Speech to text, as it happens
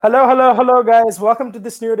Hello, guys. Welcome to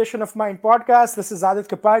this new edition of Mind Podcast. This is Aadit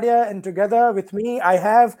Kapadia, and together with me, I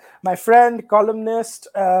have my friend, columnist,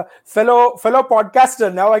 fellow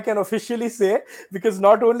podcaster. Now I can officially say, because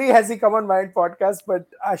not only has he come on Mind Podcast, but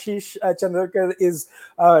Aashish Chandorkar is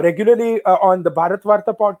regularly on the Bharat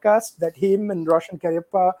Varta podcast that him and Roshan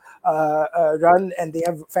Karyappa run, and they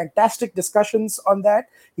have fantastic discussions on that.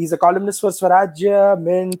 He's a columnist for Swarajya,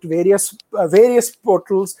 Mint, various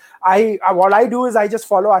portals. What I do is I just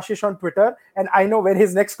follow Aashish on Twitter, and I know when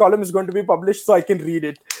his next column is going to be published, so I can read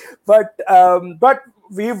it. But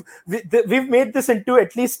we've made this into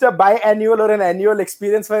at least a biannual or an annual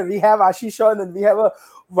experience where we have Aashish on and we have a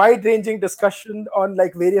wide-ranging discussion on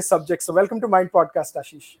like various subjects. So welcome to Mind Podcast,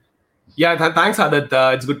 Aashish. Yeah, thanks, Aadit.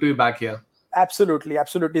 It's good to be back here. Absolutely.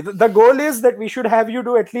 The goal is that we should have you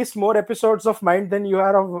do at least more episodes of Mind than you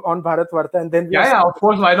are on Bharat Varta, and then of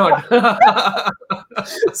course, why not?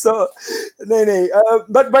 So,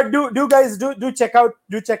 but do guys check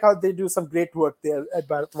out they do some great work there at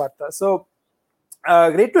Bharat Varta. So.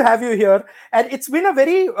 Great to have you here, and it's been a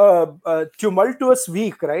very tumultuous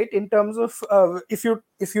week, right? In terms of if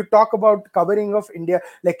you talk about covering of India,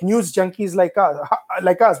 like news junkies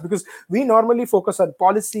like us, because we normally focus on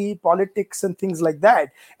policy, politics, and things like that.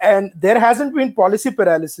 And there hasn't been policy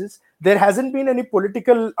paralysis. There hasn't been any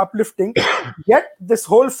political uplifting. Yet this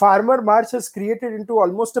whole farmer march has created into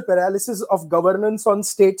almost a paralysis of governance on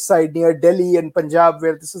state side near Delhi and Punjab,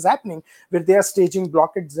 where this is happening, where they are staging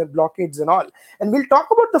blockades and all. And we'll talk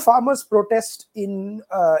about the farmers' protest in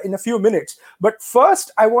a few minutes. But first,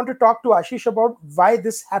 I want to talk to Aashish about why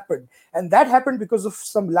this happened. And that happened because of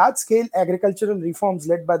some large-scale agricultural reforms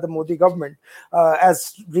led by the Modi government,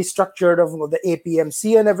 as restructured of the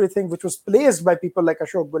APMC and everything, which was placed by people like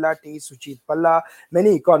Ashok Gulati, Suchit Palla,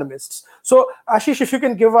 many economists. So, Aashish, if you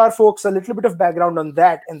can give our folks a little bit of background on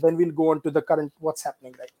that, and then we'll go on to the current, what's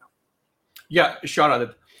happening right now. Yeah, sure,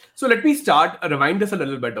 Adit. So let me rewind this a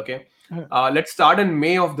little bit, okay? Let's start in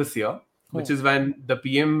May of this year, which is when the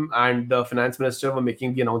PM and the finance minister were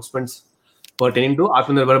making the announcements pertaining to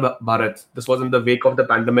Atmanirbhar Bharat. This was in the wake of the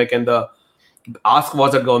pandemic, and the ask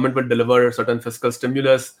was that government would deliver certain fiscal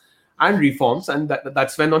stimulus and reforms. And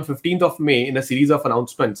that's when on 15th of May, in a series of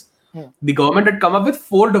announcements, the government had come up with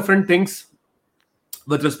 4 different things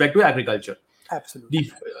with respect to agriculture.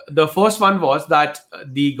 Absolutely. The first one was that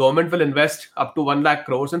the government will invest up to 1 lakh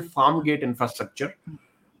crores in farm gate infrastructure,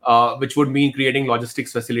 which would mean creating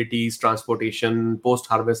logistics facilities, transportation,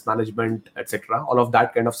 post-harvest management, etc. All of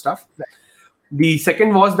that kind of stuff. Right. The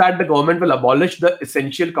second was that the government will abolish the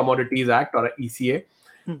Essential Commodities Act, or ECA,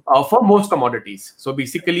 for most commodities. So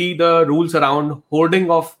basically, the rules around hoarding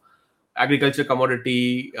of agriculture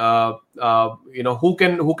commodity, who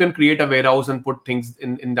can create a warehouse and put things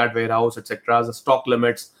in that warehouse, etc. The stock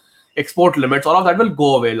limits, export limits, all of that will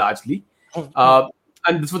go away largely.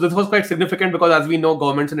 And this was quite significant because, as we know,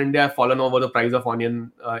 governments in India have fallen over the price of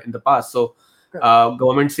onion in the past. So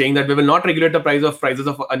government saying that we will not regulate the prices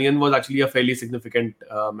of onion was actually a fairly significant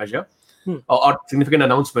measure, or significant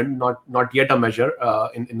announcement, not yet a measure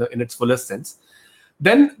in its fullest sense.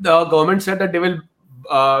 Then the government said that they will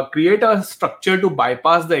create a structure to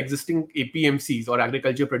bypass the existing APMCs, or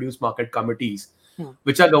Agriculture Produce Market Committees,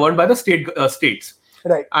 which are governed by the states.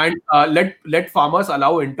 Right. And let farmers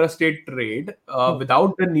allow interstate trade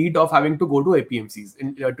without the need of having to go to APMCs.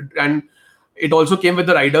 And it also came with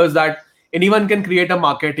the riders that anyone can create a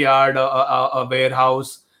market yard, a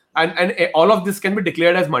warehouse, and all of this can be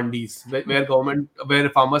declared as mandis, where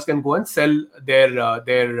farmers can go and sell their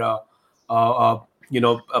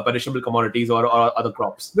perishable commodities or other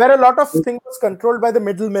crops. Where a lot of things was controlled by the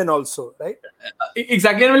middlemen also, right?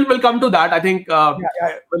 Exactly. And we'll come to that. I think I'll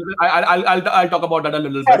talk about that a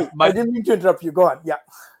little bit. But I didn't mean to interrupt you. Go on. Yeah.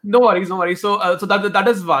 No worries. So that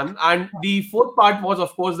is one. And the fourth part was,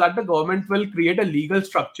 of course, that the government will create a legal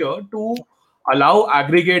structure to allow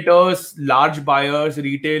aggregators, large buyers,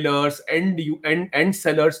 retailers, and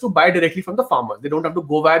sellers to buy directly from the farmers. They don't have to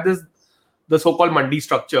go via the so-called mandi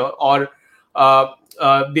structure, or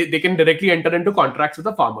they can directly enter into contracts with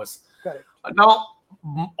the farmers. Correct. Now,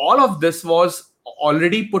 all of this was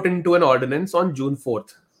already put into an ordinance on June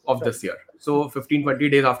 4th of this year. So 20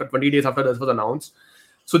 days after this was announced.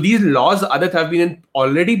 So these laws, Adit, have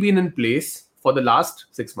already been in place for the last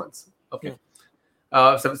 6 months. Okay.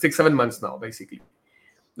 6-7 months now, basically.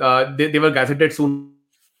 They were gazetted soon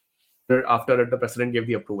after the president gave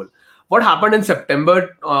the approval. What happened in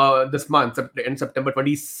September this month, in September,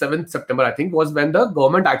 27th September, I think, was when the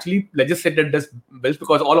government actually legislated this bill,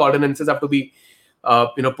 because all ordinances have to be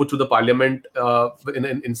put to the parliament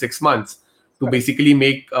in 6 months to basically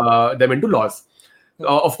make them into laws.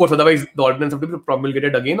 Of course, otherwise the ordinance have to be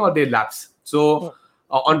promulgated again or they lapse. So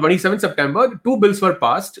on 27th September, two bills were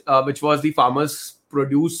passed, which was the Farmers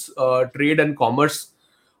Produce Trade and Commerce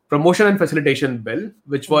Promotion and Facilitation Bill,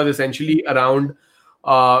 which was essentially around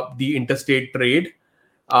the interstate trade,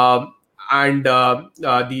 and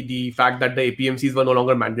the fact that the APMCs were no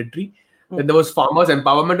longer mandatory. Then there was Farmers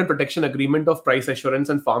Empowerment and Protection Agreement of Price Assurance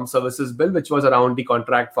and Farm Services Bill, which was around the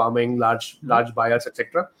contract farming, large buyers,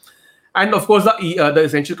 etc. And of course, the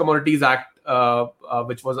Essential Commodities Act,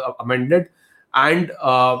 which was amended, and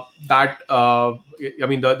the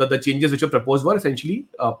changes which were proposed were essentially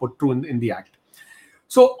put through in the act.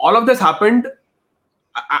 So all of this happened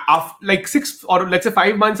like 6 or let's say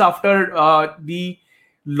 5 months after the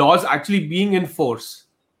laws actually being in force,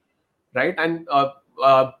 right? And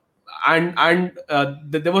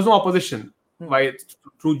there was no opposition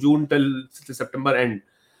through June till September end.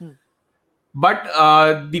 But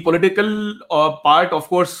the political part, of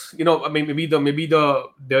course, there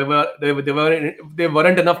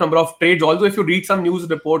weren't enough number of trades. Although, if you read some news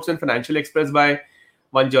reports in Financial Express by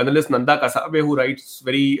one journalist, Nanda Kasabe, who writes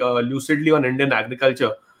very lucidly on Indian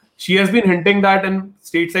agriculture, she has been hinting that in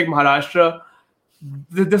states like Maharashtra,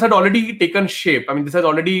 this had already taken shape. I mean, this has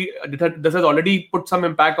already put some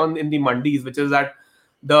impact in the mandis, which is that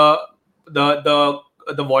the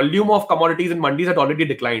volume of commodities in mandis had already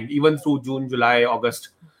declined even through June, July, August.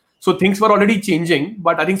 So things were already changing,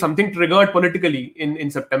 but I think something triggered politically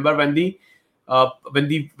in September when the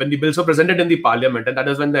bills were presented in the parliament, and that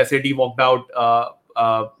is when the SAD walked out,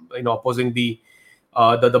 opposing the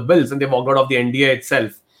bills, and they walked out of the NDA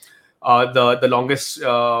itself, the longest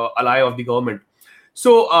ally of the government.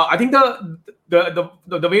 So I think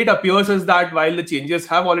the way it appears is that while the changes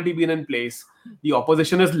have already been in place, the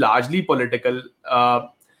opposition is largely political.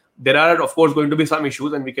 There are, of course, going to be some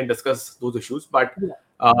issues, and we can discuss those issues. But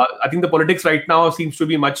I think the politics right now seems to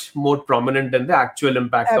be much more prominent than the actual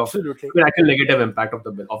impact actual negative impact of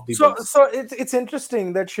the bill. So it's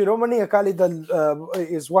interesting that Shiromani Akali Dal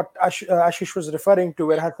is what Ashish was referring to,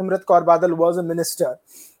 where Harsimrat Kaur Badal was a minister,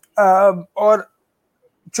 or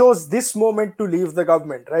chose this moment to leave the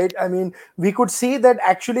government, right? I mean, we could see that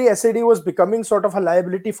actually SAD was becoming sort of a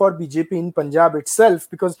liability for BJP in Punjab itself,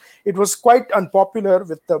 because it was quite unpopular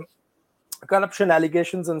with the corruption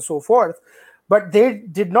allegations and so forth. But they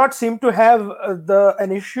did not seem to have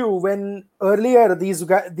an issue when earlier these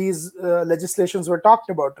legislations were talked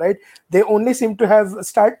about, right? They only seem to have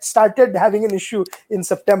started having an issue in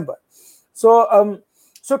September.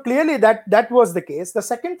 So clearly that was the case. The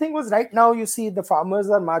second thing was, right now you see the farmers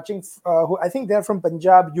are marching, who I think they're from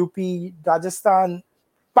Punjab, UP, Rajasthan,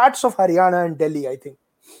 parts of Haryana and Delhi, I think.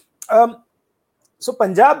 So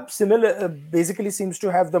Punjab basically seems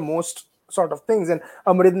to have the most sort of things, and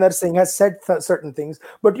Amrinder Singh has said certain things.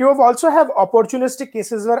 But you also have opportunistic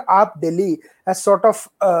cases where Aap Delhi has sort of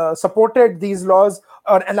supported these laws,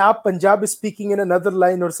 and Aap Punjab is speaking in another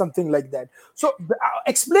line or something like that. So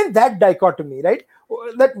explain that dichotomy, right?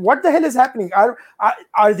 That what the hell is happening?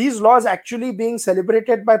 Are these laws actually being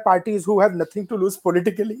celebrated by parties who have nothing to lose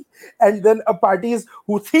politically, and then parties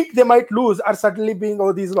who think they might lose are suddenly being,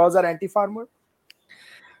 these laws are anti-farmer?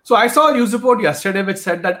 So I saw a news report yesterday which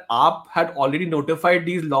said that AAP had already notified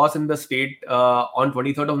these laws in the state on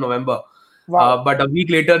 23rd of November. Wow. But a week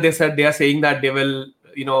later, they are saying that they will,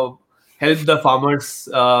 help the farmers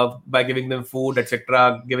by giving them food,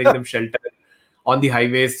 etc., giving them shelter on the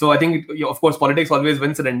highways. So I think, of course, politics always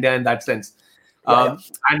wins in India in that sense. And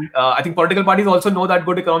I think political parties also know that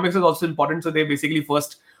good economics is also important. So they basically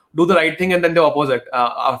first do the right thing and then they oppose it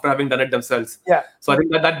after having done it themselves. Yeah. So I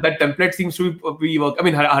think that template seems to be work. I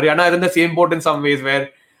mean, Haryana is in the same boat in some ways, where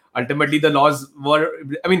ultimately the laws were.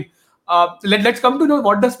 I mean, let's come to know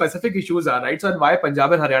what the specific issues are, right? So and why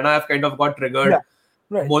Punjab and Haryana have kind of got triggered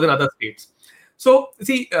more than other states. So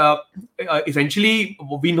see, essentially,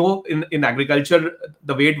 we know in agriculture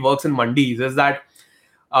the way it works in mandis is that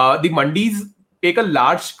the mandis take a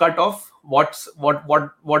large cut of what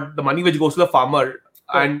the money which goes to the farmer.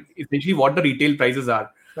 And essentially what the retail prices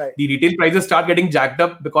are. Right. The retail prices start getting jacked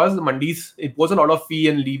up because the mandis impose a lot of fee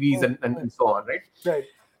and levies and so on, right? Right.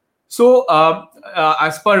 So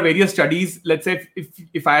as per various studies, let's say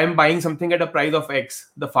if I am buying something at a price of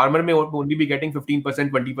X, the farmer may only be getting 15%,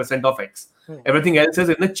 20% of X. Everything else is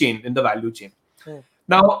in the value chain.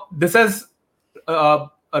 Now, this has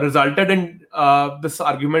resulted in this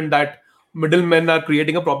argument that middlemen are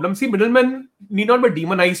creating a problem. See, middlemen need not be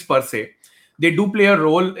demonized per se. They do play a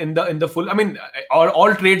role in the full. I mean,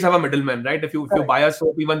 all trades have a middleman, right? If you buy a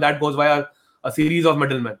soap, even that goes via a series of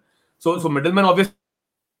middlemen. So middlemen obviously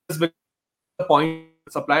the point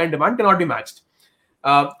supply and demand cannot be matched.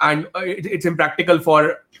 it's impractical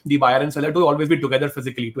for the buyer and seller to always be together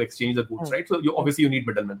physically to exchange the goods, right? So obviously you need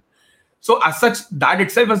middlemen. So as such, that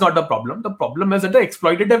itself is not the problem. The problem is that the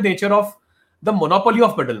exploitative nature of the monopoly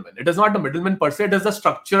of middlemen. It is not the middlemen per se, it is the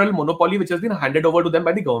structural monopoly which has been handed over to them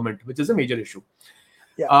by the government, which is a major issue.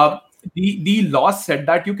 Yeah. The law said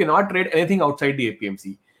that you cannot trade anything outside the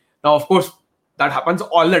APMC. Now, of course, that happens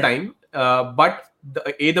all the time, but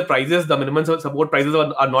the prices, the minimum support prices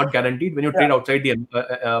are not guaranteed when you trade outside the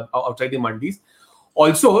mandis.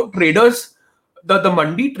 Also, traders, the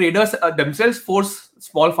mandi traders themselves force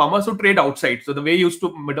small farmers to trade outside. So the way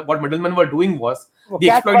what middlemen were doing was they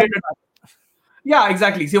exploited it. Yeah,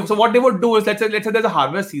 exactly. So what they would do is, let's say there's a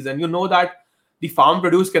harvest season. You know that the farm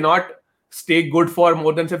produce cannot stay good for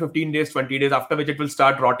more than say 15 days, 20 days, after which it will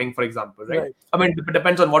start rotting, for example, right? I mean, it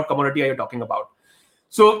depends on what commodity are you talking about.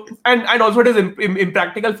 So, and also it is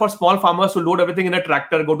impractical for small farmers to load everything in a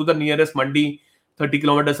tractor, go to the nearest mandi 30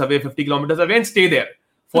 kilometers away, 50 kilometers away, and stay there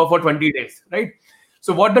for 20 days, right?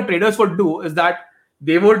 So what the traders would do is that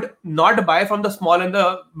they would not buy from the small and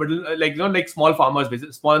the middle, like small farmers,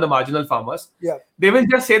 small and the marginal farmers. Yeah. They will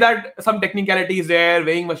just say that some technicality is there,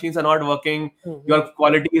 weighing machines are not working, your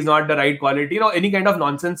quality is not the right quality, any kind of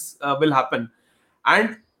nonsense will happen.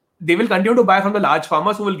 And they will continue to buy from the large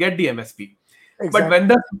farmers who will get the MSP. Exactly. But when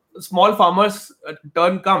the small farmers'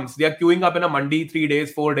 turn comes, they are queuing up in a mandi 3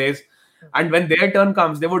 days, 4 days. And when their turn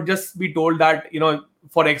comes, they would just be told that,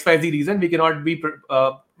 for XYZ reason, we cannot be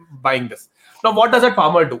buying this. Now, what does that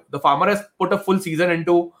farmer do? The farmer has put a full season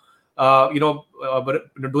into,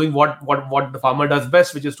 doing what the farmer does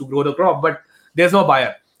best, which is to grow the crop. But there's no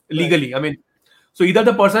buyer legally. Right. I mean, so either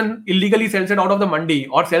the person illegally sells it out of the mandi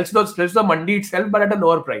or sells the mandi itself, but at a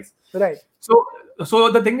lower price. Right.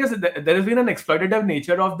 So the thing is, there has been an exploitative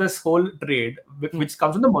nature of this whole trade, which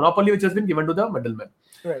comes from the monopoly which has been given to the middlemen.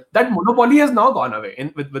 Right. That monopoly has now gone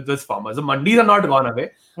away with this farmers. The mandis are not gone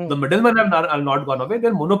away. The middlemen are not gone away.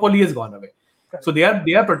 Their monopoly has gone away. Right. So they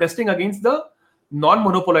are protesting against the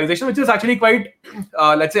non-monopolization, which is actually quite,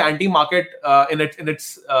 let's say, anti-market in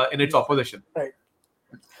its opposition. Right.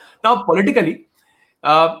 Now, politically,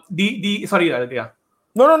 sorry, yeah.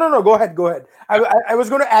 No. Go ahead. I was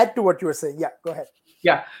going to add to what you were saying. Yeah, go ahead.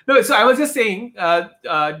 Yeah. No. So I was just saying that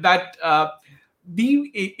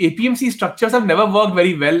the APMC structures have never worked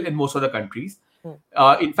very well in most of the countries.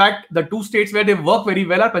 In fact, the two states where they work very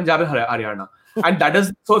well are Punjab and Haryana. And that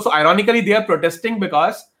is so ironically, they are protesting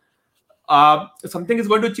because something is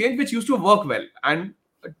going to change which used to work well. And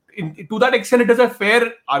to that extent, it is a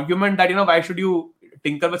fair argument that, why should you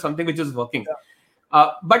tinker with something which is working?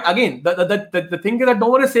 Yeah. But again, the thing is that no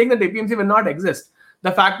one is saying that APMC will not exist.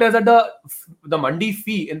 The fact is that the mandi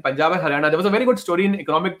fee in Punjab and Haryana, there was a very good story in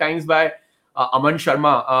Economic Times by Aman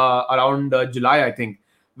Sharma around July, I think,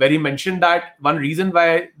 where he mentioned that one reason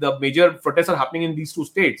why the major protests are happening in these two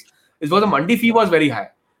states is because the mandi fee was very high,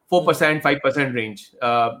 4%, 5% range,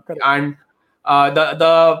 and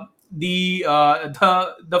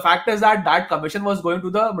the fact is that commission was going to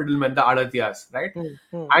the middlemen, the Adatyas, right?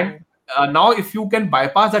 And now, if you can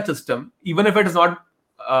bypass that system, even if it is not,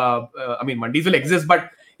 mandis will exist, but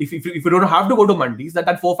if you don't have to go to mandis, that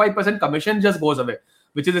 4-5% commission just goes away,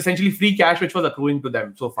 which is essentially free cash which was accruing to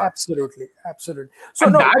them so far. Absolutely. So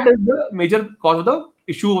that is the major cause of the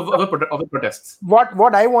issue of the protests.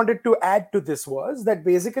 What I wanted to add to this was that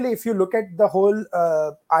basically, if you look at the whole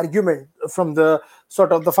argument from the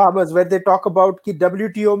sort of the farmers, where they talk about कि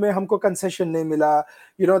WTO में हमको concession नहीं मिला,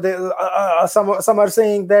 some are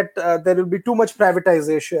saying that there will be too much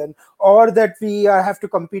privatization, or that we have to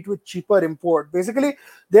compete with cheaper import. Basically,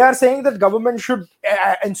 they are saying that government should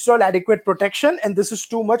install adequate protection, and this is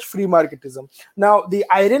too much free marketism. Now, the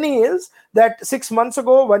irony is that 6 months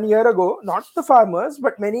ago, 1 year ago, not the farmers,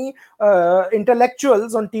 but many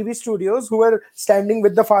intellectuals on TV studios who were standing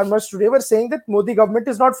with the farmers today were saying that Modi government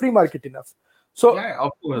is not free market enough. So, yeah,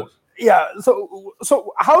 of course. Yeah.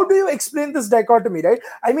 So how do you explain this dichotomy, right?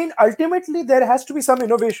 I mean, ultimately, there has to be some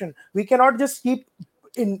innovation. We cannot just keep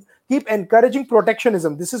encouraging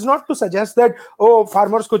protectionism. This is not to suggest that,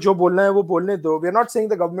 farmers ko jo bolna hai wo bolne do. We are not saying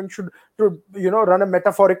the government should run a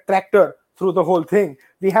metaphoric tractor through the whole thing.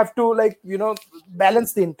 We have to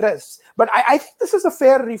balance the interests. But I think this is a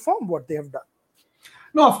fair reform what they have done.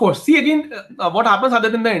 No, of course. See, again, what happens other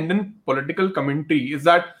than the Indian political commentary is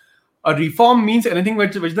that a reform means anything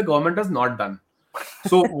which the government has not done.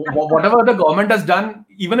 So whatever the government has done,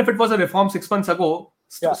 even if it was a reform 6 months ago,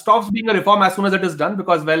 stops being a reform as soon as it is done,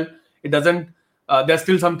 because, it doesn't, there's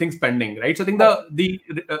still some things pending, right? So I think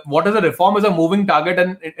the what is a reform is a moving target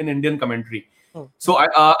in Indian commentary. So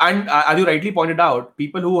and as you rightly pointed out,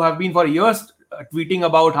 people who have been for years tweeting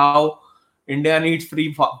about how India needs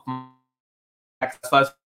free markets as far as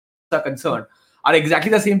farmers are concerned, are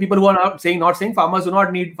exactly the same people who are not saying farmers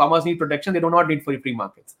need protection. They do not need free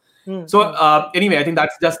markets. So anyway, I think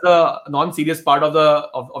that's just the non-serious part of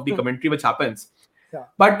the commentary which happens. Yeah.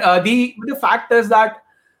 But the fact is that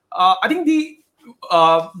I think the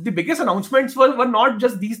biggest announcements were not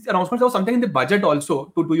just these announcements. There was something in the budget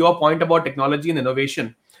also. To your point about technology and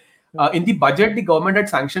innovation, in the budget, the government had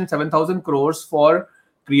sanctioned 7,000 crores for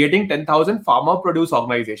creating 10,000 farmer produce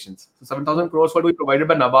organizations. So 7,000 crores will be provided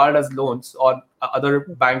by NABARD as loans or other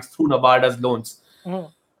banks through NABARD as loans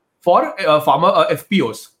for farmer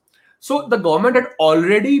FPOs. So the government had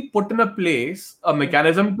already put in a place a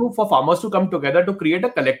mechanism for farmers to come together to create a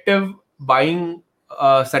collective buying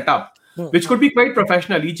setup, which could be quite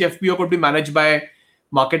professional. Each FPO could be managed by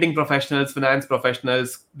marketing professionals, finance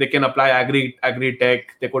professionals. They can apply agri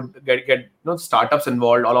tech. They could get startups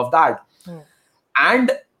involved, all of that.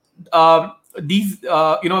 And these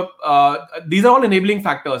are all enabling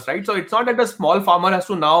factors, right? So it's not that a small farmer has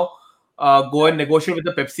to now go and negotiate with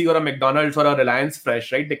a Pepsi or a McDonald's or a Reliance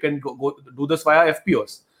Fresh, right? They can go do this via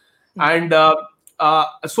FPOs. And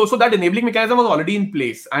so that enabling mechanism was already in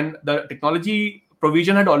place, and the technology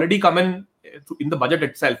provision had already come in the budget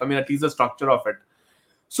itself. I mean, at least the structure of it.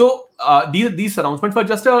 So these announcements were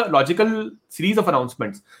just a logical series of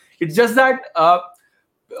announcements. It's just that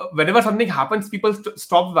whenever something happens, people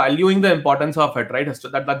stop valuing the importance of it, right?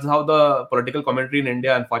 That's how the political commentary in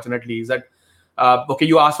India, unfortunately, is that okay,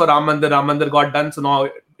 you asked for Ram Mandir got done, so now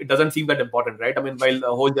it doesn't seem that important, right? I mean, while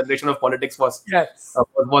a whole generation of politics was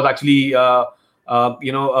actually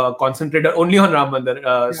concentrated only on Ram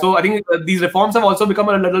Mandir. So I think these reforms have also become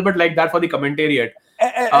a little bit like that for the commentariat.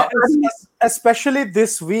 Especially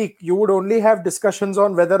this week, you would only have discussions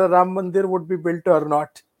on whether a Ram Mandir would be built or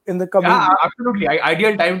not in the coming week. Absolutely.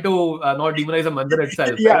 Ideal time to not demonize a mandir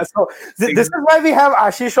itself. Yeah, right? So this is why we have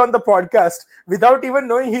Aashish on the podcast. Without even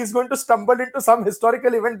knowing, he's going to stumble into some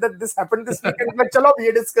historical event that this happened this weekend. Like, chalo,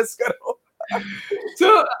 ye discuss karo.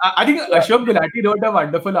 So I think Ashok Gulati wrote a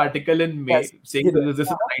wonderful article in May saying this is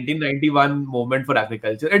a 1991 moment for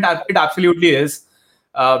agriculture. It absolutely is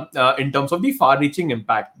in terms of the far-reaching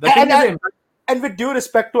impact. And with due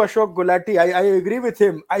respect to Ashok Gulati, I agree with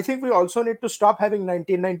him. I think we also need to stop having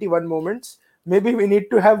 1991 moments. Maybe we need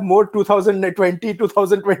to have more 2020,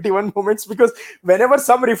 2021 moments, because whenever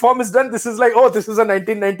some reform is done, this is like, oh, this is a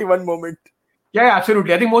 1991 moment. Yeah,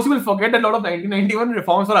 absolutely. I think most people forget that a lot of 1991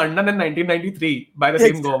 reforms were undone in 1993 by the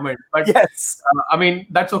same government. But yes, I mean,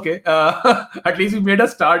 that's okay. At least we made a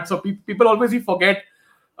start. So people always forget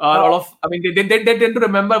a lot of. I mean, they tend to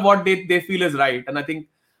remember what they feel is right, and I think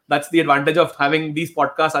that's the advantage of having these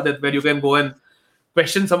podcasts, Adit, where you can go and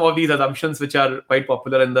question some of these assumptions which are quite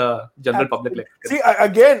popular in the general public. See,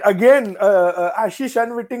 again, Aashish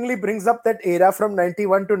unwittingly brings up that era from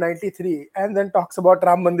 91 to 93 and then talks about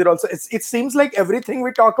Ram Mandir also. It seems like everything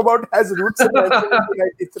we talk about has roots in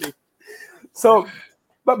 1993. So,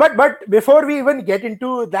 but before we even get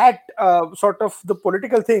into that sort of the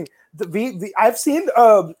political thing, I've seen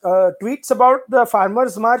tweets about the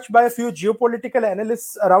Farmers' March by a few geopolitical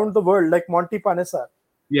analysts around the world, like Monty Panesar.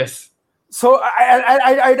 Yes. So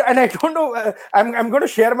I don't know. I'm going to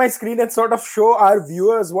share my screen and sort of show our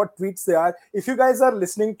viewers what tweets they are. If you guys are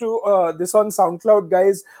listening to this on SoundCloud,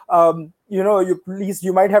 guys,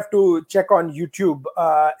 you might have to check on YouTube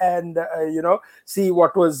and see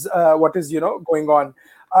what is going on.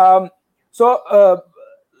 So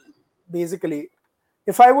basically,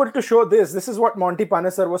 if I were to show this is what Monty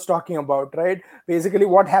Panesar was talking about, right? Basically,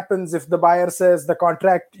 what happens if the buyer says the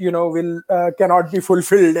contract, will cannot be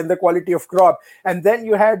fulfilled in the quality of crop. And then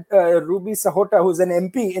you had Ruby Sahota, who's an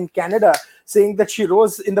MP in Canada, saying that she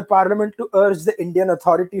rose in the parliament to urge the Indian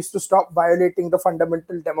authorities to stop violating the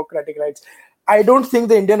fundamental democratic rights. I don't think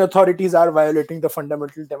the Indian authorities are violating the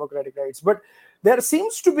fundamental democratic rights, but there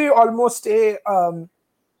seems to be almost a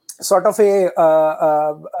sort of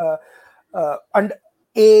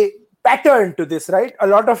a pattern to this, right? A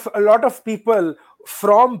lot of people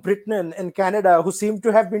from Britain and Canada who seem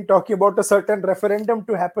to have been talking about a certain referendum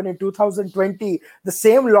to happen in 2020, the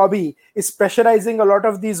same lobby is pressurizing a lot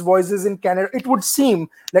of these voices in Canada. It would seem,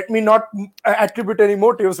 let me not attribute any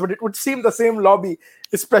motives, but it would seem the same lobby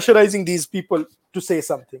is pressurizing these people to say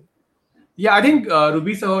something. Yeah, I think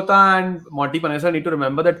Ruby Sahota and Monty Panesar need to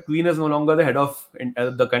remember that Queen is no longer the head of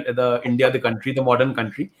the India, the country, the modern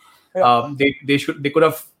country. Yeah. They could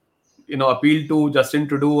have appealed to Justin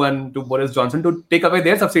Trudeau and to Boris Johnson to take away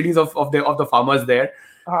their subsidies of the farmers there,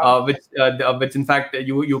 which in fact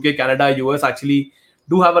UK, Canada, US actually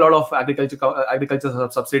do have a lot of agriculture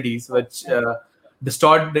subsidies, which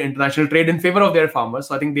distort the international trade in favor of their farmers.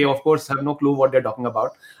 So I think they, of course, have no clue what they're talking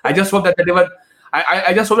about. I just hope that they were.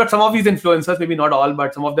 I just hope that some of these influencers, maybe not all,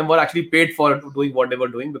 but some of them were actually paid for doing what they were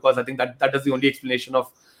doing, because I think that is the only explanation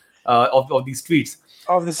of these tweets.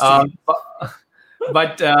 The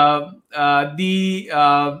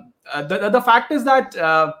fact is that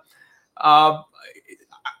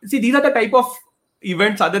see, these are the type of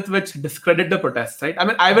events, Adit, which discredit the protests, right? I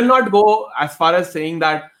mean, I will not go as far as saying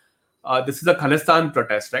that this is a Khalistan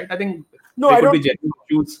protest, right? I think there could be genuine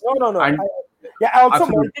issues. No. And Also,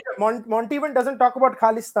 Monty even doesn't talk about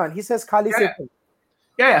Khalistan. He says Khalistan.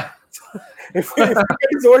 Yeah. If you get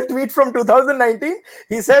his old tweet from 2019,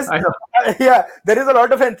 he says, there is a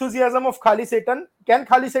lot of enthusiasm of Khali Satan. Can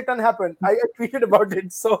Khali Satan happen? I tweeted about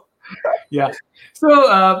it. So,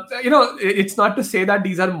 So, it's not to say that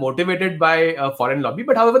these are motivated by a foreign lobby,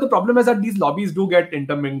 but however, the problem is that these lobbies do get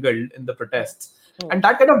intermingled in the protests. And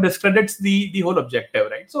that kind of discredits the whole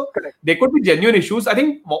objective, right? So, there could be genuine issues. I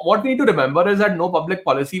think what we need to remember is that no public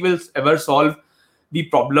policy will ever solve the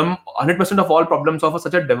problem, 100% of all problems of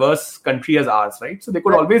such a diverse country as ours, right? So there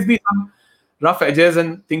could always be some rough edges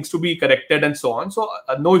and things to be corrected and so on. So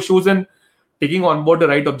no issues in taking on board the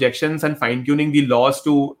right objections and fine-tuning the laws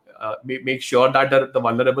to make sure that the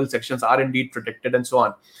vulnerable sections are indeed protected and so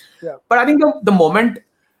on. But I think the moment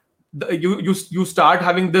you start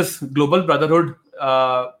having this global brotherhood,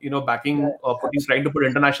 backing, trying to put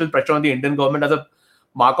international pressure on the Indian government as a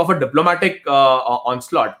mark of a diplomatic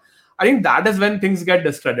onslaught, I think that is when things get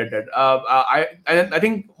discredited. I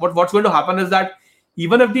think what's going to happen is that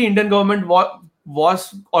even if the Indian government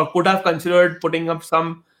was or could have considered putting up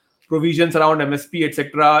some provisions around MSP,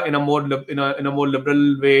 etc., in a more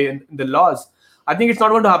liberal way in the laws, I think it's not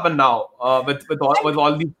going to happen now with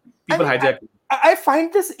all these people hijacking. I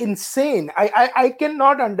find this insane. I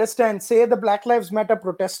cannot understand. Say the Black Lives Matter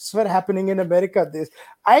protests were happening in America.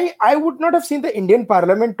 I would not have seen the Indian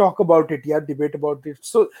Parliament talk about it, debate about it.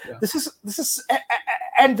 So this is,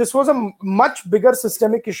 and this was a much bigger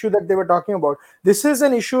systemic issue that they were talking about. This is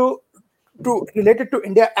an issue related to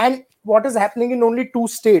India and what is happening in only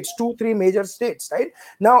 3 major states, right?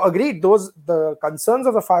 Now, agreed, the concerns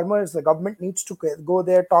of the farmers, the government needs to go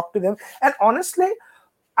there, talk to them. And honestly,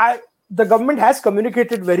 the government has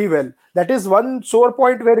communicated very well. That is one sore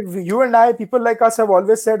point where you and I, people like us, have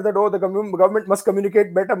always said that, the government must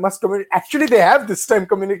communicate better, Actually, they have this time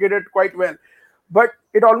communicated quite well. But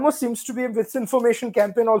it almost seems to be a misinformation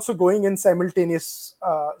campaign also going in simultaneous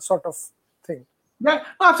sort of thing. Yeah,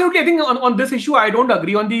 absolutely. I think on this issue, I don't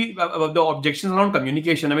agree on the objections around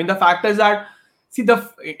communication. I mean, the fact is that, see,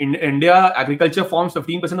 in India, agriculture forms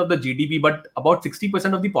 15% of the GDP, but about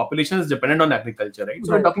 60% of the population is dependent on agriculture, right?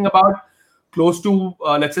 So we're talking about close to,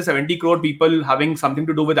 let's say, 70 crore people having something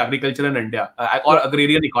to do with agriculture in India or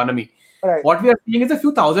agrarian economy. Right. What we are seeing is a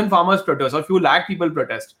few thousand farmers protest or a few lakh people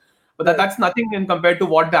protest. But that's nothing in compared to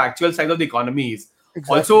what the actual size of the economy is.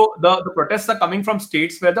 Exactly. Also, the protests are coming from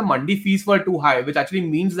states where the mandi fees were too high, which actually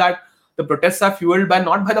means that the protests are fueled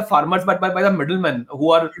not by the farmers, but by the middlemen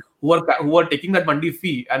who are taking that mandi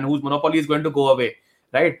fee and whose monopoly is going to go away,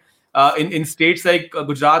 right? In states like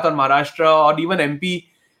Gujarat or Maharashtra or even MP,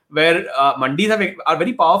 where mandis are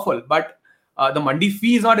very powerful, but the mandi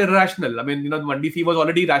fee is not irrational. I mean, the mandi fee was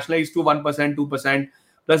already rationalized to 1%, 2%.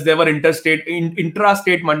 Plus, there were intra-state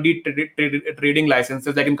mandi trading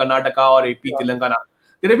licenses like in Karnataka or AP, Telangana.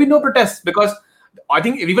 There have been no protests because I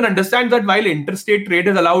think everyone understands that while interstate trade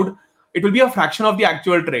is allowed, it will be a fraction of the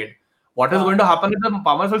actual trade. What is going to happen is the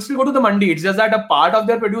farmers will still go to the mandi. It's just that a part of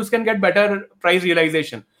their produce can get better price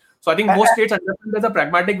realization. So I think most states understand there's a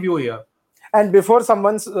pragmatic view here. And before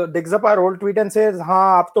someone digs up our old tweet and says,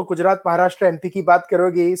 aap to Gujarat, Maharashtra, MP ki baat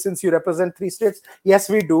karoge since you represent 3 states. Yes,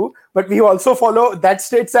 we do. But we also follow that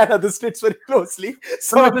states and other states very closely.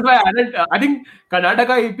 So this is why I think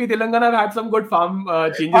Karnataka, AP, Telangana have had some good farm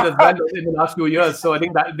changes as well in the last few years. So I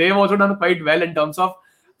think that they've also done quite well in terms of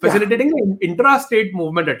facilitating the intra-state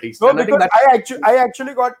movement at least. No, because I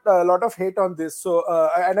actually got a lot of hate on this. So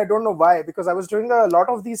and I don't know why, because I was doing a lot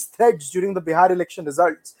of these threads during the Bihar election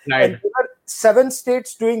results. Right. And there were 7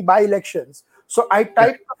 states doing by-elections. So I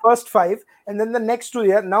typed the first 5 and then the next 2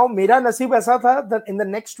 years. Now, mera naseeb aisa tha that in the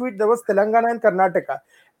next tweet there was Telangana and Karnataka.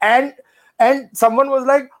 And someone was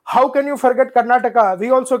like, how can you forget Karnataka? We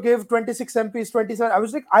also gave 26 MPs, 27. I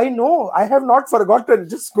was like, I know, I have not forgotten.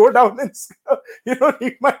 Just go down and,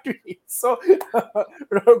 read my tweets. So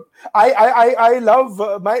I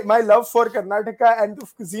love, my love for Karnataka and the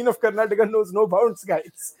cuisine of Karnataka knows no bounds,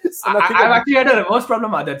 guys. So I've actually had a reverse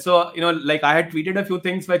problem with that. So, like I had tweeted a few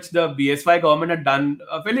things which the BSY government had done,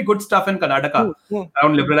 fairly good stuff in Karnataka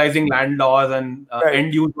around liberalizing land laws and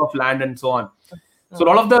end use of land and so on. So a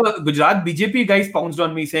lot of the Gujarat BJP guys pounced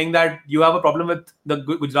on me saying that you have a problem with the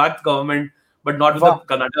Gujarat government, but not with the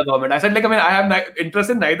Karnataka government. I said, like, I mean, I have interest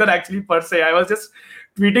in neither actually per se. I was just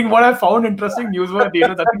tweeting what I found interesting newsworthy,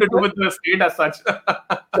 nothing to do with the state as such.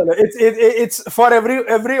 It's for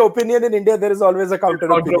every opinion in India, there is always a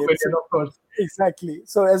counter opinion. Of course. Exactly.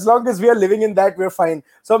 So as long as we are living in that, we're fine.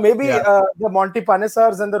 So maybe the Monty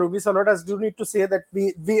Panesars and the Ruby Salotas do need to say that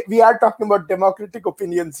we are talking about democratic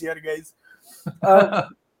opinions here, guys.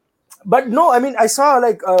 But no, I mean, I saw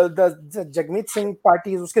like the Jagmeet Singh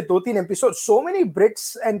parties, uske 2-3 episodes, so many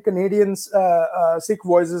Brits and Canadians Sikh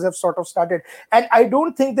voices have sort of started. And I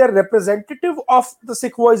don't think they're representative of the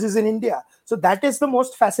Sikh voices in India. So that is the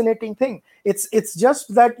most fascinating thing. It's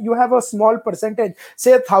just that you have a small percentage,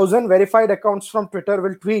 say 1,000 verified accounts from Twitter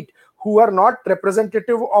will tweet, who are not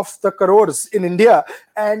representative of the crores in India,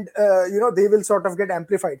 and they will sort of get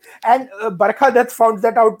amplified. And Barkha Dutt found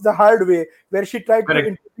that out the hard way, where she tried to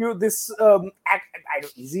interview this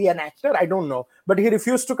is he an actor? I don't know, but he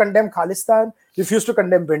refused to condemn Khalistan, refused to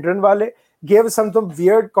condemn Bhindranwale, gave some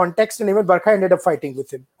weird context, and even Barkha ended up fighting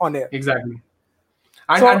with him on air. Exactly.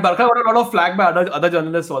 And Barkha got a lot of flack by other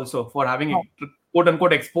journalists also for having quote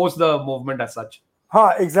unquote exposed the movement as such.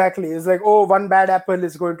 Exactly. It's like, oh, one bad apple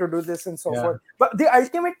is going to do this and so forth. But the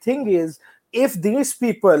ultimate thing is, if these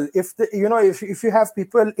people, if you have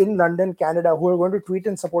people in London, Canada, who are going to tweet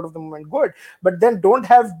in support of the movement, good. But then don't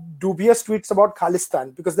have dubious tweets about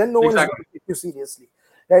Khalistan, because then no one is going to take you seriously,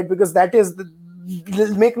 right? Because that is,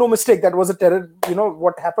 make no mistake, that was a terror.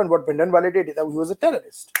 What happened, what Bhindranwale did, that he was a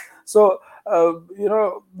terrorist. So,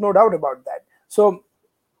 no doubt about that. So,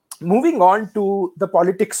 moving on to the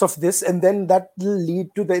politics of this, and then that will lead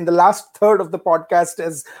to in the last third of the podcast,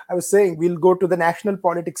 as I was saying, we'll go to the national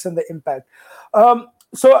politics and the impact.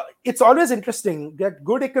 So it's always interesting that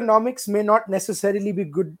good economics may not necessarily be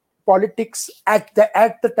good politics at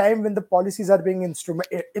the time when the policies are being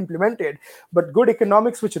implemented, but good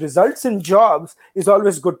economics which results in jobs is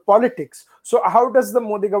always good politics. So how does the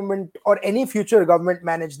Modi government or any future government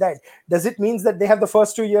manage that? Does it mean that they have the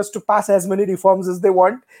first 2 years to pass as many reforms as they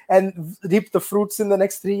want and reap the fruits in the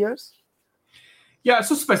next 3 years? Yeah,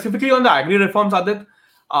 so specifically on the agri reforms, Aadit,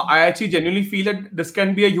 I actually genuinely feel that this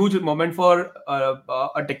can be a huge moment for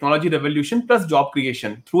a technology revolution plus job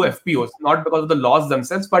creation through FPOs, not because of the laws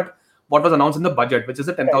themselves, but what was announced in the budget, which is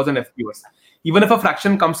the 10,000 FPOs. Even if a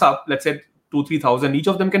fraction comes up, let's say 2,000-3,000, each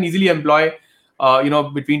of them can easily employ,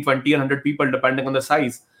 between 20 and 100 people, depending on the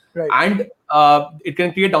size. Right. And it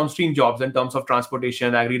can create downstream jobs in terms of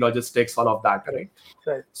transportation, agri-logistics, all of that.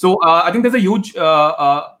 Right. So I think there's a huge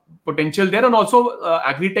potential there, and also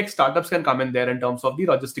agri-tech startups can come in there in terms of the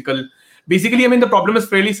logistical. Basically, I mean, the problem is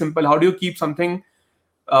fairly simple. How do you keep something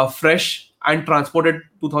fresh and transported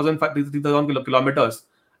 2,000-3,000 kilometers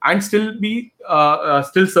and still be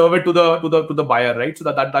still serve it to the buyer, right? So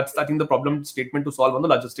that's I think the problem statement to solve on the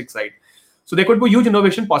logistics side. So there could be huge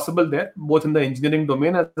innovation possible there, both in the engineering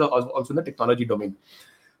domain as also in the technology domain.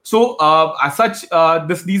 So as such,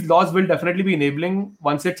 these laws will definitely be enabling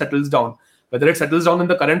once it settles down. Whether it settles down in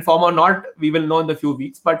the current form or not, we will know in the few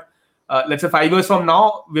weeks. But let's say 5 years from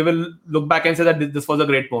now, we will look back and say that this was a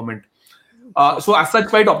great moment. So as such,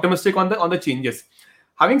 quite optimistic on the changes.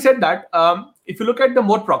 Having said that, if you look at the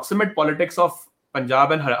more proximate politics of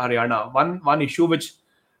Punjab and Haryana, one issue which,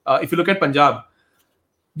 if you look at Punjab,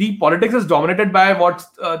 the politics is dominated by what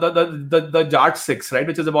the Jat Sikhs, right,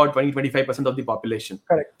 which is about 20-25% of the population.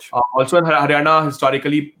 Correct. Also in Haryana,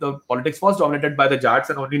 historically, the politics was dominated by the Jats,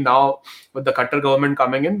 and only now with the Khattar government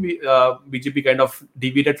coming in, BJP kind of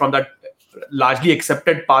deviated from that largely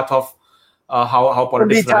accepted path of how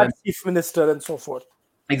politics run. Chief minister and so forth.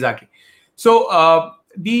 Exactly. So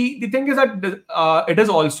the thing is that it is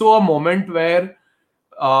also a moment where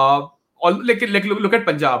look at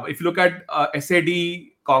Punjab. If you look at SAD,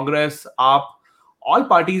 Congress, AAP, all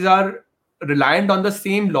parties are reliant on the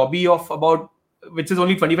same lobby of which is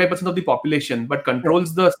only 25% of the population, but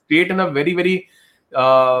controls the state in a very, very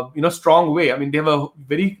strong way. I mean, they have a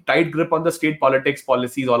very tight grip on the state politics,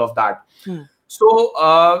 policies, all of that.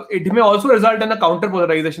 So it may also result in a counter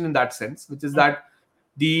polarization in that sense, which is that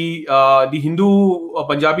the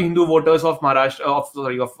Punjabi Hindu voters of Maharashtra,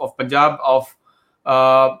 of Punjab,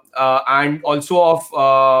 and also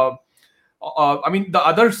of the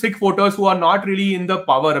other Sikh voters who are not really in the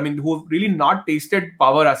power, who really not tasted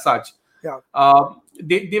power as such. Yeah.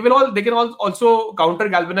 They can also counter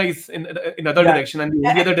galvanize in other direction, and the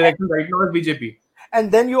only other direction right now is BJP. And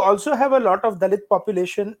then you also have a lot of Dalit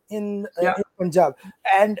population in Punjab,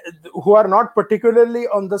 and who are not particularly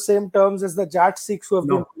on the same terms as the Jat Sikhs who have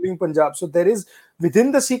been ruling Punjab. So there is,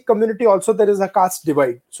 within the Sikh community also, there is a caste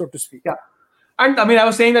divide, so to speak. Yeah. And I mean, I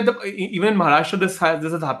was saying that even in Maharashtra, this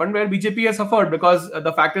has happened where BJP has suffered because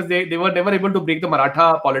the fact is they were never able to break the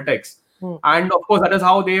Maratha politics, and of course that is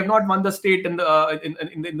how they have not won the state in the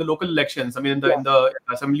in the local elections. I mean, in the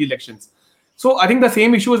assembly elections. So I think the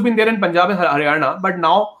same issue has been there in Punjab and Haryana, but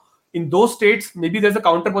now in those states maybe there's a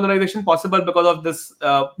counter polarization possible because of this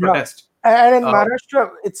protest. And in Maharashtra,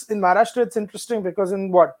 it's interesting because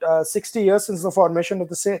in 60 years since the formation of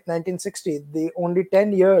the state, 1960, the only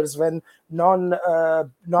 10 years when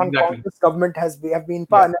non-Congress government have been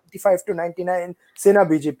power, 95 to 99 Sena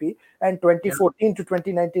BJP, and 2014 to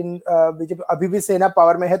 2019 BJP. Abhi bhi Sena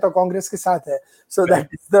power mein hai to Congress ke saath hai. So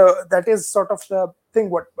that is sort of the thing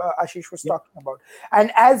what Aashish was talking about.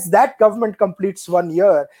 And as that government completes 1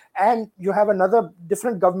 year, and you have another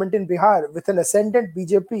different government in Bihar with an ascendant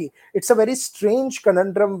BJP, it's a very strange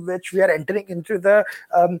conundrum which we are entering into the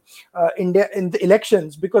India in the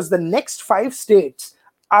elections, because the next 5 states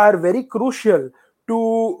are very crucial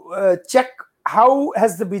to check how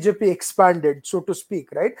has the BJP expanded, so to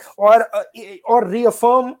speak, right? Or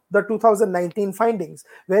reaffirm the 2019 findings,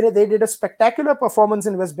 where they did a spectacular performance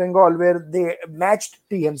in West Bengal, where they matched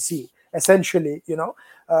TMC, essentially,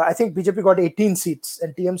 I think BJP got 18 seats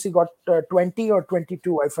and TMC got 20 or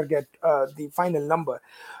 22, I forget the final number.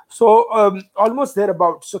 So almost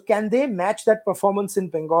thereabouts. So can they match that performance in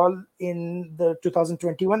Bengal in the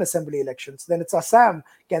 2021 assembly elections? Then it's Assam.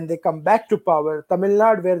 Can they come back to power? Tamil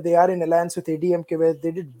Nadu, where they are in alliance with ADMK, where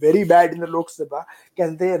they did very bad in the Lok Sabha.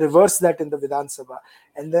 Can they reverse that in the Vidhan Sabha?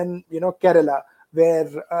 And then, Kerala, where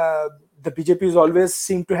the BJP has always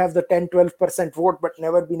seemed to have the 10-12% vote, but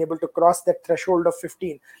never been able to cross that threshold of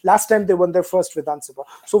 15. Last time they won their first Vidhan Sabha.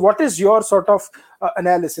 So what is your sort of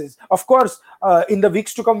analysis? Of course, in the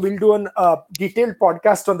weeks to come, we'll do a detailed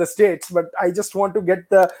podcast on the states, but I just want to get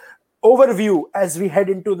the overview as we head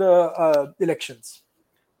into the elections.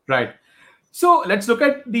 Right. So let's look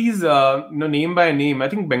at these, name by name. I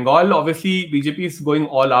think Bengal, obviously, BJP is going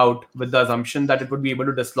all out with the assumption that it would be able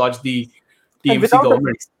to dislodge the TMC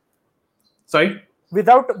government. Sorry?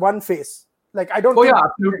 Without one face. Like, I don't think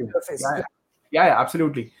absolutely. Face. Yeah,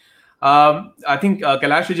 absolutely. I think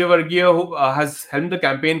Kailash Vijayvargiya, who has helmed the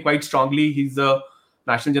campaign quite strongly. He's the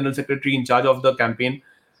National General Secretary in charge of the campaign.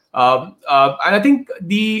 And I think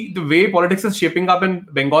the way politics is shaping up in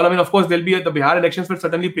Bengal, I mean, of course, the Bihar elections will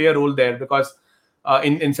certainly play a role there, because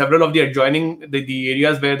in several of the adjoining, the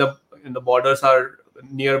areas where the borders are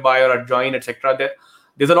nearby or adjoin, etc.,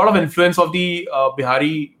 there's a lot of influence of the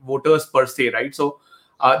Bihari voters per se, right? So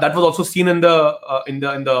that was also seen in the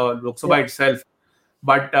Lok Sabha itself.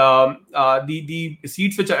 But the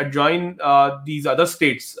seats which adjoin these other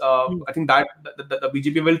states, I think that the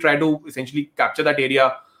BJP will try to essentially capture that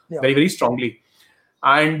area very, very strongly.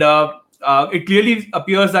 And it clearly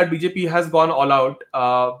appears that BJP has gone all out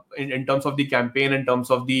in terms of the campaign, in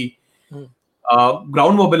terms of the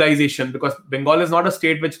ground mobilization, because Bengal is not a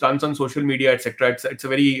state which runs on social media, etc. It's a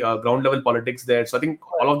very ground level politics there. So I think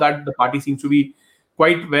all of that the party seems to be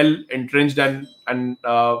quite well entrenched and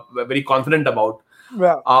very confident about.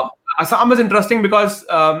 Assam is interesting because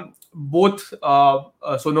both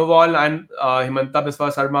Sonowal and Himanta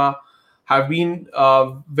Biswa Sarma have been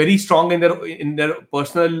very strong in their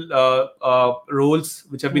personal roles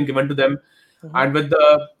which have been given to them, and with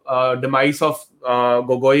the demise of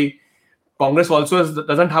Gogoi, Congress also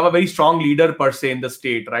doesn't have a very strong leader per se in the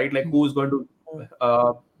state, right? Like, who's going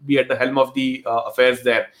to be at the helm of the affairs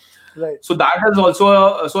there? Right. So that has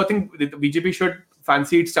also, so I think the BJP should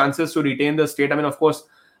fancy its chances to retain the state. I mean, of course,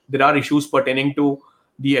 there are issues pertaining to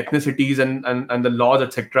the ethnicities and the laws,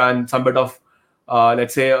 etc., and some bit of,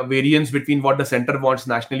 let's say, a variance between what the center wants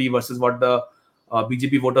nationally versus what the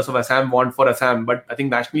BJP voters of Assam want for Assam. But I think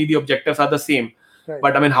nationally the objectives are the same. Right.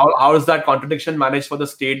 But I mean, how is that contradiction managed for the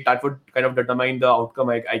state? That would kind of determine the outcome,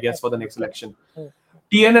 I guess, for the next election.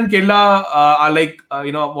 TN and Kerala are like,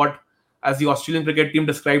 what, as the Australian cricket team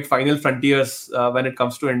described, final frontiers when it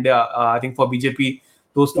comes to India. I think for BJP,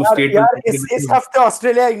 those two states. इस हफ्ते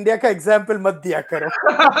Australia India का example मत दिया करो.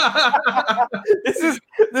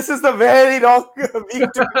 This is the very wrong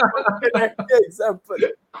week to give an example.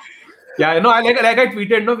 Yeah, like I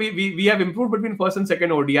tweeted, we have improved between first and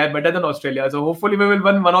second ODI, better than Australia. So hopefully we will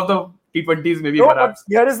win one of the T20s, maybe perhaps.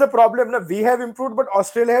 But here is the problem. We have improved, but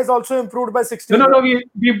Australia has also improved by 16. No, we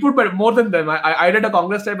improved by more than them. I did a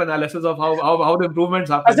Congress type analysis of how the improvements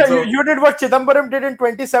happened. Achha, so, you did what Chidambaram did in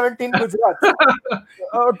 2017 Gujarat.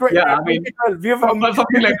 Yeah, I mean, we've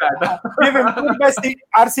something like that. We've improved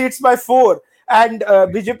our seats by 4. and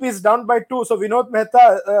BJP is down by 2. So Vinod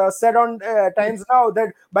Mehta said on Times Now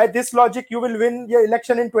that by this logic, you will win your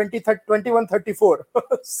election in 2134.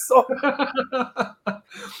 So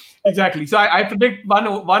exactly. So I predict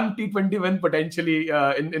one T20 win potentially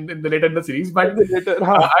in the later in the series. But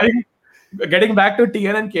I think getting back to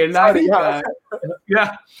TN and Kerala, I think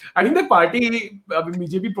I think the party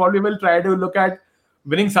BJP probably will try to look at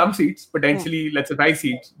winning some seats, potentially let's say 5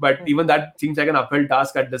 seats. But even that seems like an uphill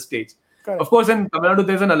task at this stage. Correct. Of course, in Tamil Nadu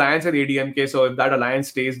there's an alliance with ADMK, so if that alliance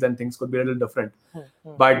stays, then things could be a little different.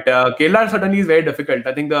 But Kerala certainly is very difficult.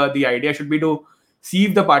 I think the idea should be to see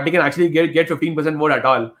if the party can actually get 15% vote at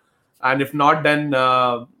all, and if not, then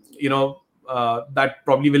that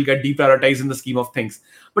probably will get deprioritized in the scheme of things.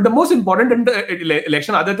 But the most important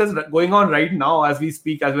election, Aadit, is going on right now as we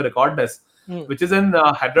speak, as we record this, which is in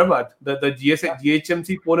Hyderabad. The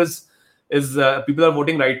GHMC poll is people are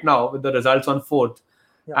voting right now with the results on 4th.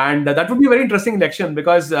 And that would be a very interesting election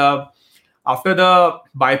because after the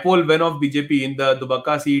bipoll win of BJP in the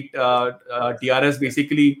Dubaka seat, TRS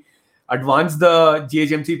basically advanced the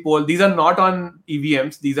GHMC poll. These are not on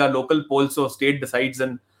EVMs. These are local polls. So state decides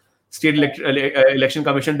and state election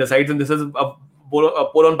commission decides. And this is a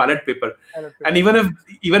poll on ballot paper. And even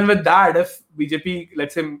with that, if BJP,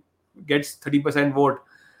 let's say, gets 30% vote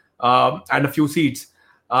and a few seats,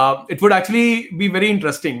 it would actually be very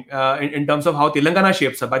interesting in terms of how Telangana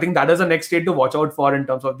shapes up. I think that is the next state to watch out for in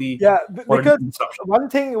terms of the because one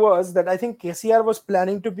thing was that I think KCR was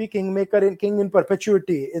planning to be king in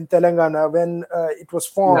perpetuity in Telangana when it was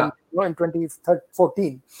formed in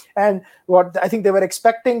 2014. And what I think they were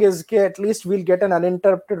expecting is at least we'll get an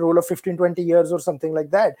uninterrupted rule of 15-20 years or something like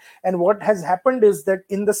that. And what has happened is that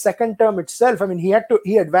in the second term itself, I mean, he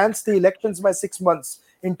advanced the elections by 6 months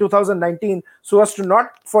in 2019 so as to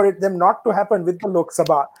them not to happen with the Lok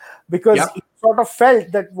Sabha, because he sort of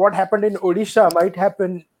felt that what happened in Odisha might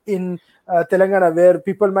happen in Telangana, where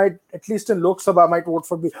people might, at least in Lok Sabha, might vote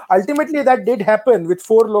for BJP. Ultimately, that did happen with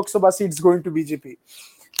 4 Lok Sabha seats going to BJP.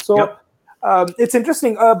 So it's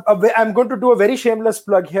interesting. I'm going to do a very shameless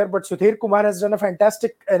plug here, but Sudhir Kumar has done a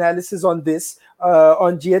fantastic analysis on this,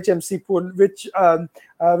 on GHMC poll, which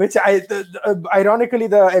ironically,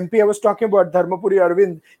 the MP I was talking about, Dharmapuri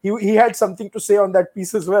Arvind, he had something to say on that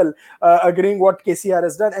piece as well, agreeing what KCR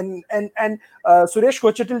has done. And Suresh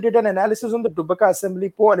Kochetil did an analysis on the Dubaka Assembly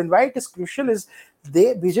poll, and why it is crucial is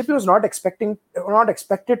BJP was not expected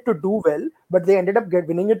to do well, but they ended up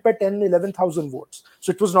winning it by 10,000-11,000 votes.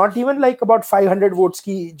 So it was not even like about 500 votes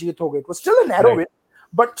ki jeet ho gayi. It was still a narrow win,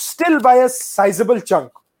 but still by a sizable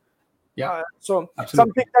chunk. So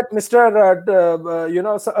something that Mr.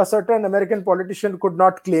 a certain American politician could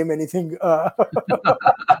not claim anything about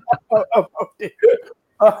it.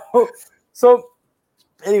 So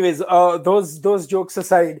anyways, those jokes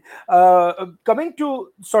aside, coming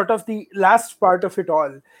to sort of the last part of it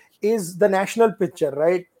all is the national picture,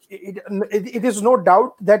 right? It is no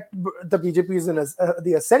doubt that the BJP is in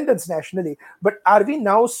the ascendance nationally, but are we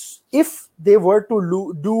now, if they were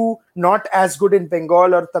to do not as good in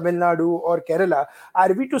Bengal or Tamil Nadu or Kerala,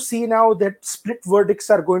 are we to see now that split verdicts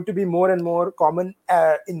are going to be more and more common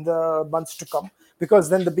in the months to come? Because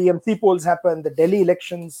then the BMC polls happen, the Delhi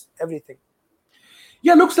elections, everything.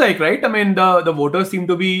 Yeah, looks like, right? I mean, the voters seem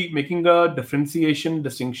to be making a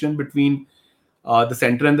distinction between the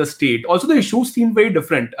center and the state. Also, the issues seem very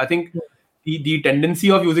different. I think the tendency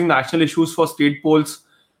of using national issues for state polls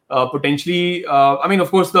potentially, I mean, of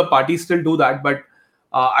course, the parties still do that, but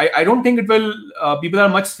I don't think it will, people are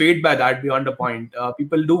much swayed by that beyond a point.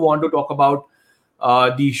 People do want to talk about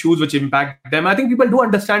the issues which impact them. I think people do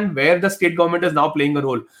understand where the state government is now playing a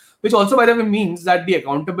role, which also, by the way, means that the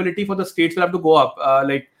accountability for the states will have to go up.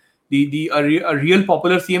 Like a real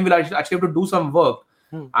popular CM will actually have to do some work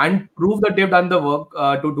and prove that they've done the work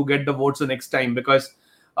to get the votes the next time, because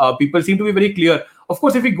people seem to be very clear. Of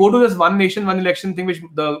course, if we go to this one nation, one election thing, which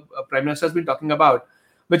the Prime Minister has been talking about,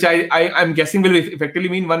 which I'm guessing will effectively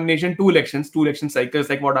mean one nation, two election cycles,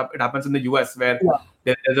 like what it happens in the US, where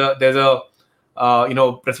there's a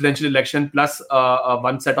presidential election plus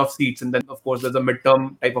one set of seats, and then of course there's a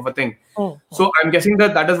midterm type of a thing. So I'm guessing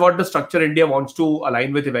that is what the structure India wants to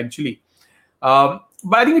align with eventually.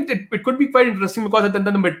 But I think it could be quite interesting, because then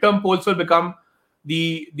the midterm polls will become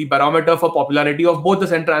the barometer for popularity of both the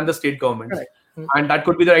center and the state governments. Right. And that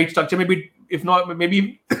could be the right structure. Maybe if not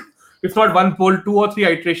one poll, 2 or 3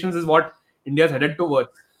 iterations is what India is headed towards.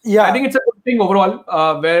 Yeah, I think it's a good thing overall,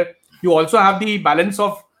 where you also have the balance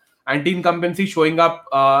of anti-incumbency showing up,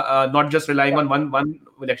 not just relying on one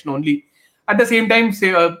election only. At the same time,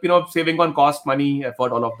 saving on cost, money,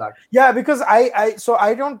 effort, all of that. Yeah, because I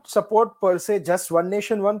don't support per se just one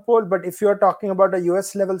nation, one poll, but if you're talking about a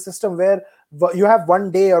US level system where you have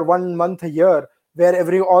 1 day or 1 month a year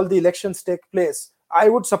where all the elections take place, I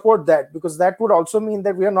would support that, because that would also mean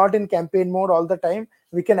that we are not in campaign mode all the time.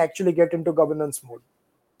 We can actually get into governance mode.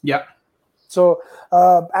 Yeah. So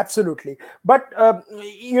absolutely. But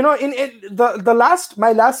in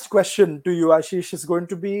my last question to you, Ashish, is going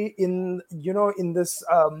to be in this.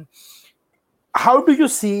 How do you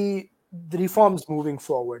see the reforms moving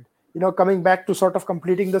forward? Coming back to sort of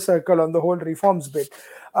completing the circle on the whole reforms bit,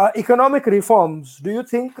 economic reforms, do you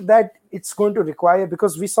think that it's going to require,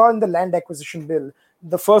 because we saw in the land acquisition bill,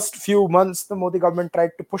 the first few months the Modi government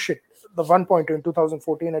tried to push it, the 1.2 in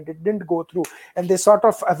 2014, and it didn't go through, and they sort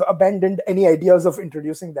of have abandoned any ideas of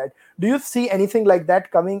introducing that. Do you see anything like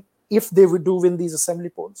that coming if they would do win these assembly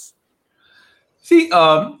polls? See,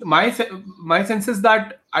 my sense is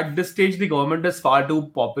that at this stage the government is far too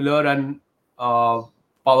popular and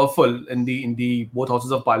powerful in the both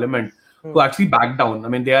houses of parliament to actually back down. I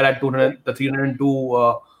mean, they are at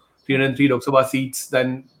 303 Lok Sabha seats.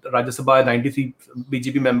 Then Rajya Sabha 93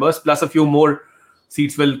 BJP members, plus a few more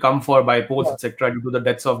seats will come for by polls, etc., due to the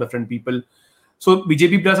deaths of different people. So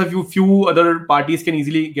BJP plus a few other parties can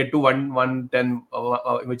easily get to 110,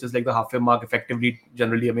 which is like the halfway mark effectively.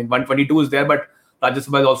 Generally, I mean 122 is there, but Rajya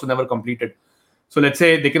Sabha is also never completed. So let's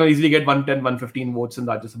say they can easily get 110, 115 votes in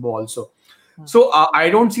Rajya Sabha also. So I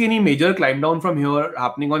don't see any major climb down from here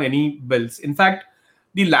happening on any bills. In fact,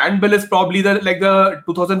 the land bill is probably the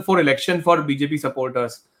 2004 election for BJP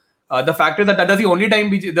supporters. The fact is that is the only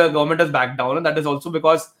time the government has backed down, and that is also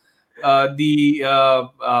because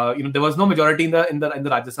there was no majority in the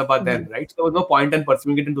Rajya Sabha then, right? So there was no point in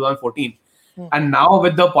pursuing it in 2014. And now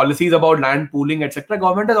with the policies about land pooling, etc.,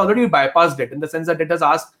 government has already bypassed it in the sense that it has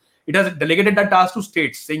delegated that task to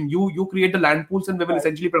states, saying you create the land pools and we will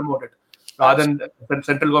essentially promote it, rather than the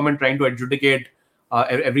central government trying to adjudicate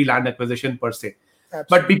every land acquisition per se. Absolutely.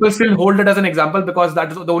 But people still hold it as an example because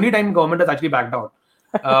that is the only time government has actually backed down.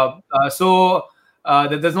 So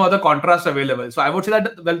there's no other contrast available. So I would say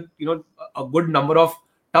that a good number of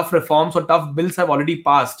tough reforms or tough bills have already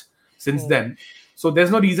passed since then. So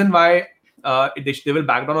there's no reason why they will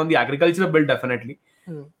back down on the agriculture bill. Definitely,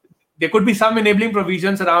 there could be some enabling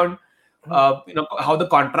provisions around how the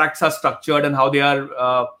contracts are structured and how they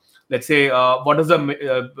are. Let's say what is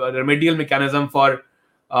the remedial mechanism for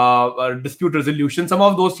dispute resolution. Some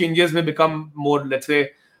of those changes may become more, let's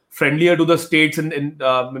say, friendlier to the states and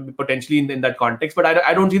potentially in that context. But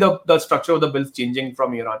I don't see the structure of the bills changing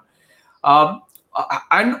from here on.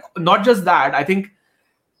 And not just that, I think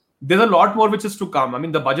there's a lot more which is to come. I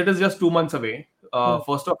mean, the budget is just 2 months away.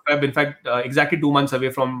 1st of Feb, in fact, exactly 2 months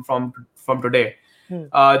away from today.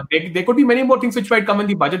 There could be many more things which might come in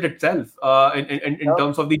the budget itself in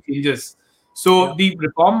terms of the changes. So the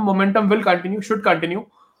reform momentum should continue.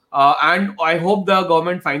 And I hope the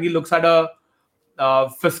government finally looks at a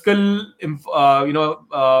fiscal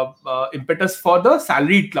impetus for the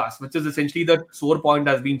salaried class, which is essentially the sore point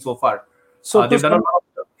has been so far. So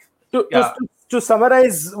to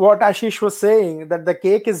summarize what Ashish was saying, that the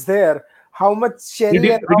cake is there. How much cherry?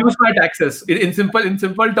 Reduce my taxes. In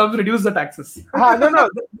simple terms, reduce the taxes. No.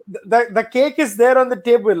 The cake is there on the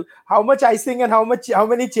table. How much icing and how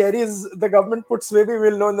many cherries the government puts, maybe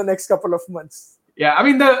we'll know in the next couple of months. Yeah, I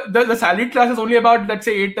mean the salaried class is only about, let's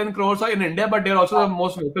say, 8-10 crores in India, but they're also the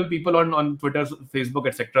most vocal people on Twitter, Facebook,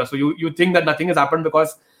 etc. So you think that nothing has happened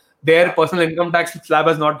because their personal income tax slab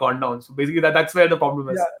has not gone down. So basically that's where the problem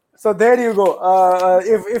is. Yeah. So there you go.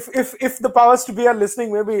 If the powers to be are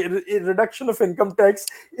listening, maybe a reduction of income tax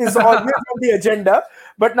is always on the agenda.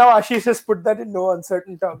 But now Ashish has put that in no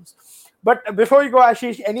uncertain terms. But before you go,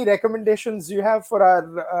 Ashish, any recommendations you have for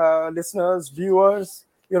our listeners, viewers,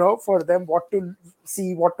 for them, what to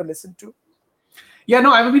see, what to listen to? Yeah,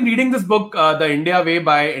 no, I've been reading this book, The India Way,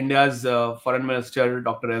 by India's Foreign Minister,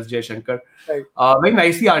 Dr. S. Jaishankar. Right. Very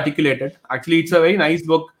nicely articulated. Actually, it's a very nice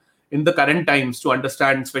book in the current times to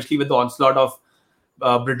understand, especially with the onslaught of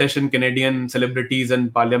British and Canadian celebrities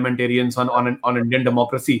and parliamentarians on Indian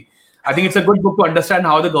democracy. I think it's a good book to understand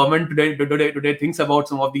how the government today thinks about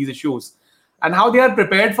some of these issues and how they are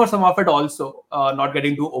prepared for some of it also, not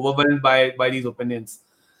getting too overwhelmed by these opinions.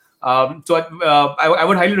 So I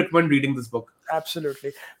would highly recommend reading this book.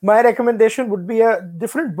 Absolutely. My recommendation would be a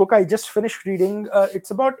different book I just finished reading. It's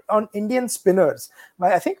on Indian spinners.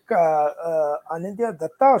 I think Anindya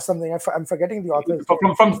Datta or something. I'm forgetting the author.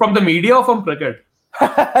 From the media or from cricket?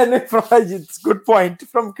 And it's good point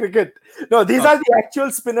from cricket. No, these are the actual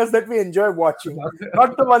spinners that we enjoy watching,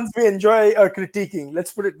 not the ones we enjoy critiquing.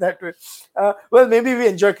 Let's put it that way. Well, maybe we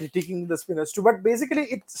enjoy critiquing the spinners too, but basically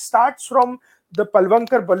it starts from the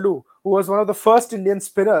Palwankar Ballu, who was one of the first Indian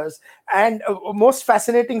spinners, and a most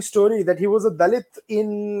fascinating story that he was a Dalit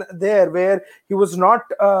in there, where he was not,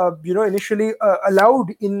 initially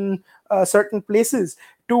allowed in certain places,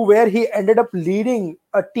 to where he ended up leading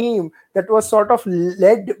a team that was sort of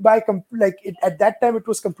led by at that time it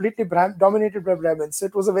was completely dominated by Brahmins. So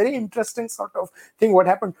it was a very interesting sort of thing what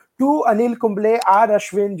happened to Anil Kumble, R.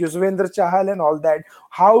 Ashwin, Yuzvendra Chahal, and all that.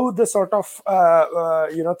 How the sort of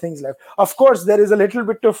things left. Of course, there is a little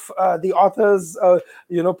bit of the author's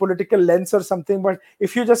political lens or something, but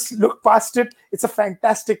if you just look past it, it's a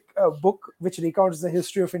fantastic book which recounts the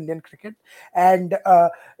history of Indian cricket. And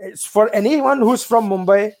it's for anyone who's from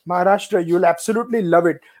Mumbai, Maharashtra, you'll absolutely love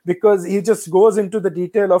it, because he just goes into the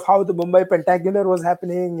detail of how the Mumbai Pentagonal was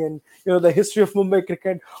happening, and the history of Mumbai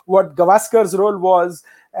cricket, what Gavaskar's role was,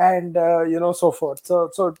 and so forth.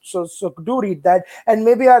 So do read that, and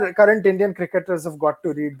maybe our current Indian cricketers have got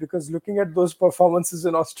to read, because looking at those performances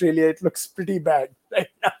in Australia, it looks pretty bad right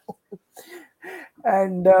now.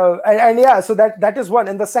 And yeah, so that is one.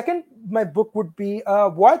 And the second, my book would be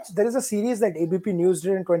there is a series that ABP News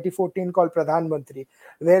did in 2014 called Pradhan Mantri,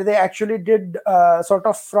 where they actually did sort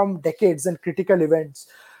of from decades and critical events.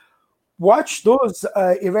 Watch those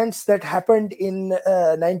events that happened in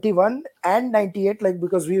 91 and 98,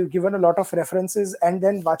 because we've given a lot of references, and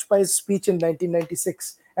then Vajpayee's speech in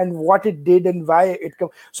 1996 and what it did and why it come.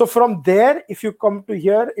 So from there, if you come to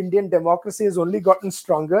here, Indian democracy has only gotten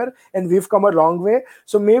stronger, and we've come a long way.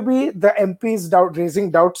 So maybe the MPs raising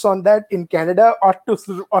doubts on that in Canada ought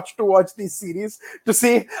to watch these series to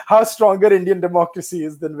see how stronger Indian democracy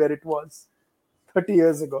is than where it was 30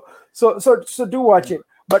 years ago. So do watch it.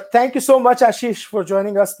 But thank you so much, Aashish, for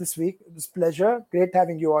joining us this week. It was a pleasure. Great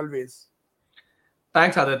having you always.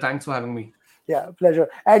 Thanks, Aadit. Thanks for having me. Yeah, pleasure.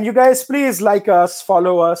 And you guys, please like us,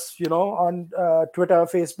 follow us, on Twitter,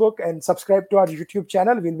 Facebook, and subscribe to our YouTube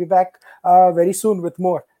channel. We'll be back very soon with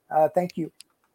more. Thank you.